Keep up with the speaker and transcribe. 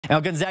Now,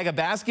 Gonzaga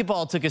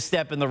basketball took a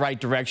step in the right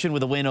direction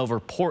with a win over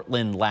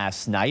Portland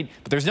last night,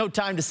 but there's no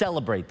time to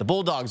celebrate. The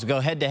Bulldogs will go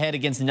head-to-head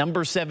against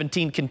number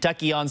 17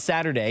 Kentucky on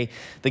Saturday.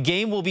 The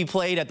game will be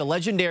played at the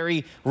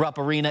legendary Rupp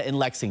Arena in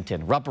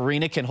Lexington. Rupp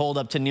Arena can hold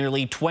up to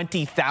nearly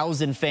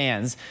 20,000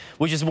 fans,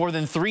 which is more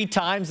than 3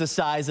 times the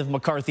size of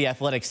McCarthy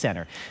Athletic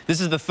Center. This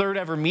is the third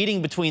ever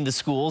meeting between the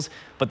schools,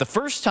 but the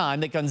first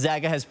time that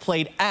Gonzaga has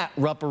played at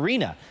Rupp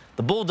Arena.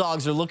 The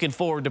Bulldogs are looking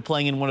forward to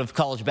playing in one of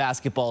college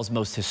basketball's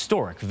most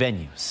historic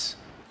venues.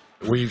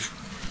 We've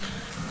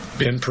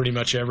been pretty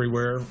much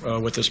everywhere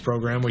with this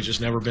program. We've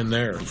just never been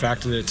there. The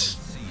fact that it's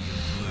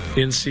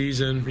in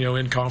season,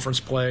 in conference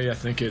play, I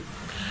think it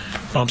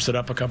bumps it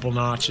up a couple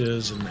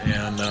notches. And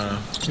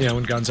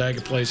when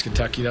Gonzaga plays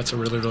Kentucky, that's a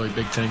really, really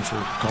big thing for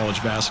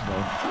college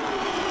basketball.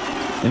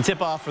 And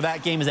tip-off for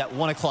that game is at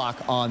 1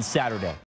 o'clock on Saturday.